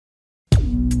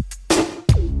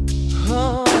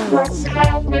Oh,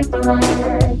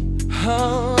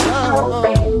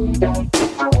 baby,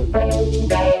 oh, baby.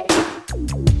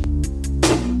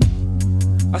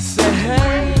 I said,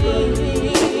 hey,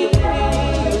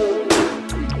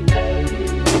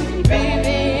 baby,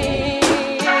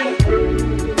 I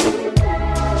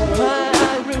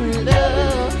really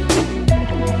love.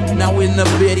 Now in the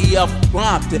video of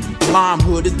Compton, Lime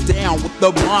Hood is down with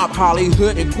the mob.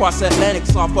 Hollywood and cross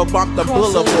Atlantic's off of the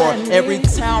Boulevard. Every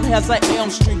town has an Elm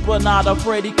Street, but not a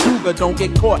Freddy Krueger. Don't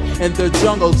get caught in the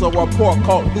jungles or a park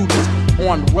called Hooters.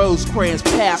 On Rosecrans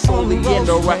Pass, only in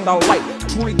the right the light.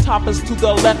 Tree toppers to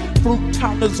the left, fruit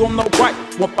counters on the right.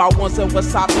 One by ones at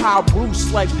Westside Piru,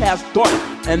 like past dark.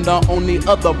 And the only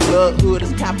other blood hood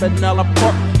is Campanella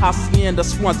Park. Hacienda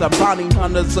Swans and bounty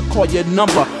hunters will call your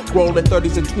number. Rolling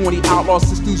 30s and 20 outlaws,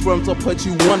 60s rums will put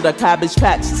you under. Cabbage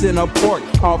Patch, Center Park,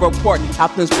 Harvard Park,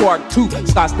 Athens Park 2,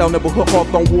 Scottsdale neighborhood,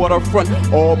 Hawthorne waterfront.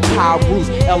 All Pirus,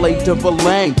 LA Denver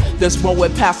Lane. This one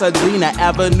with Pasadena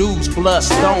Avenues,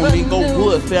 Bloodstone,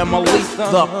 Inglewood family,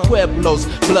 the Pueblos,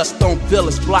 Bloodstone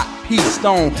Village, Block P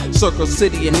Stone, Circle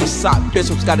City and Eastside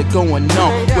Bishops got it going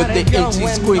on. With the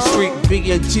MGs, Queen Street,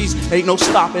 V&Gs, ain't no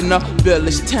stopping the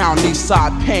Village Town,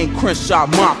 Eastside, Payne, Crenshaw,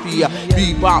 Mafia,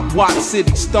 Bebop, Watt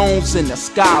City, Stones in the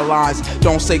skylines.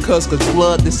 Don't say cuz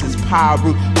blood, this is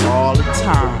Piru all the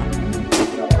time.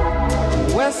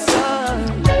 Westside,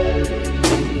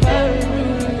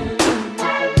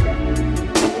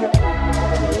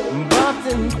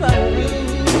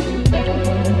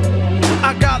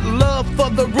 I got love for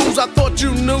the rules, I thought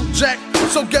you knew, Jack.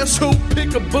 So guess who?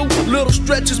 Peekaboo, little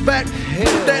stretches back.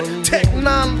 That Tech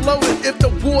 9 loaded if the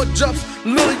war jumps.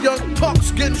 Little young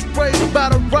punks getting sprayed by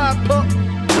the ride pump.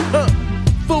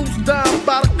 Fools down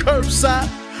by the curbside.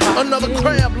 Another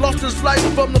crab lost his life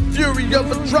from the fury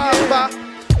of a drive-by.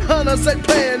 Hunters ain't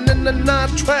playing in the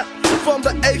 9 trap. From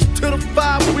the H to the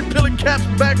 5, we peeling caps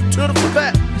back to the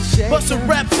fat. Bustin'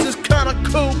 raps is kinda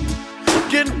cool.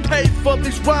 Getting paid for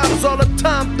these rhymes all the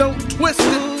time, don't twist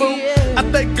it, fool. I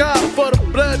thank God for the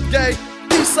blood game.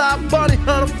 Eastside Bounty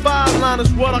Hunter 5 line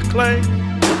is what I claim.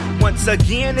 Once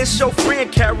again, it's your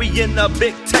friend carrying a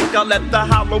big tank. I let the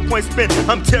hollow point spin.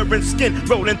 I'm tearing skin,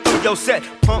 rolling through your set,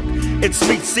 punk. It's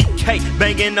me, CK,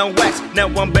 banging on wax. Now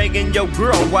I'm banging your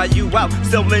girl while you out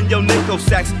selling your nickel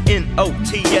sacks.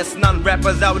 NOTS,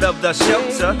 non-rappers out of the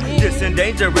shelter. This and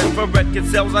dangerous for record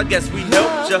sales, I guess we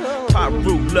know ya.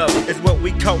 Piru love is what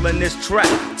we callin' this track.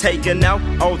 Taking out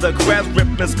all the crabs,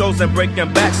 ripping skulls and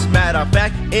breaking backs. Matter of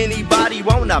fact, anybody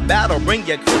wanna battle, bring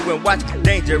your crew and watch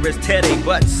Dangerous tear they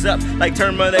butts up like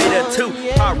Terminator 2.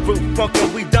 Piru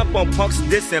funkin', we dump on punks,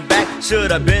 this and back.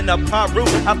 Should've been a Piru,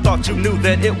 I thought you knew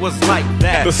that it was like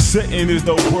that. The setting is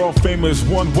the world famous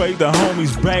one way. The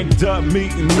homies banked up,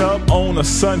 meeting up on a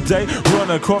Sunday.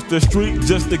 Run across the street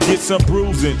just to get some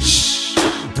bruising. Shh,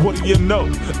 what do you know?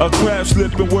 A crab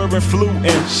slipping wearing fluent.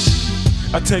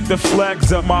 I take the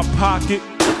flags out my pocket,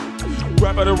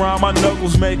 wrap it around my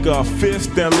knuckles, make a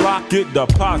fist and lock it.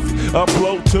 Deposit a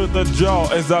blow to the jaw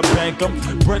as I bank 'em.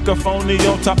 Break a phony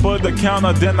on top of the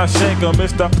counter, then I shank 'em.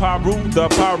 It's the Piru,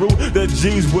 the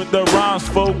G's with the rhymes.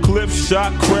 4 clips,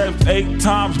 shot crabs 8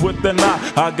 times with the 9.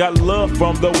 I got love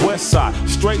from the west side,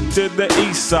 straight to the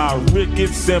east side.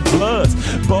 Rickets and Bloods,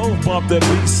 both bump the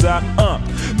B-side.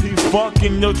 P-Funk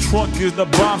in your trunk is the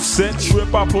bomb set.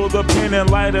 Trip, I pull the pin and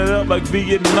light it up like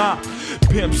Vietnam.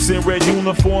 Pimps in red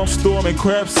uniforms, storming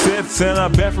crab sets, and I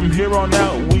bet from here on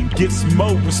out we get some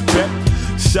more respect.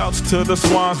 Shouts to the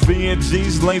Swans,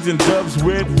 V&Gs, Lanes and Dubs,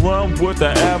 red rum with the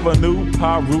Avenue,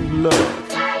 Piru love.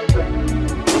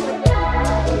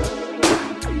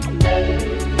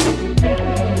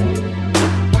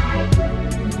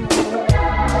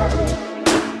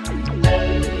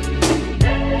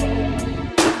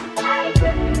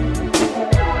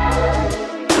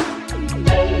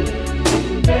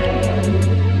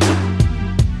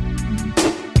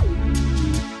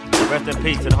 Rest in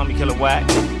peace to the homie Killer Wack,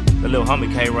 the little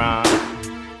homie K-Ron,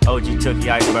 OG Tookie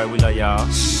Iceberg, we love y'all.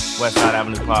 Westside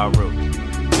Avenue, Piru.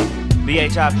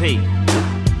 BHIP,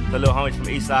 the little homies from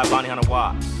Eastside, Bounty Hunter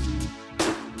Watts,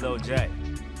 Lil J,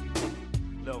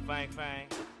 Lil Fang Fang.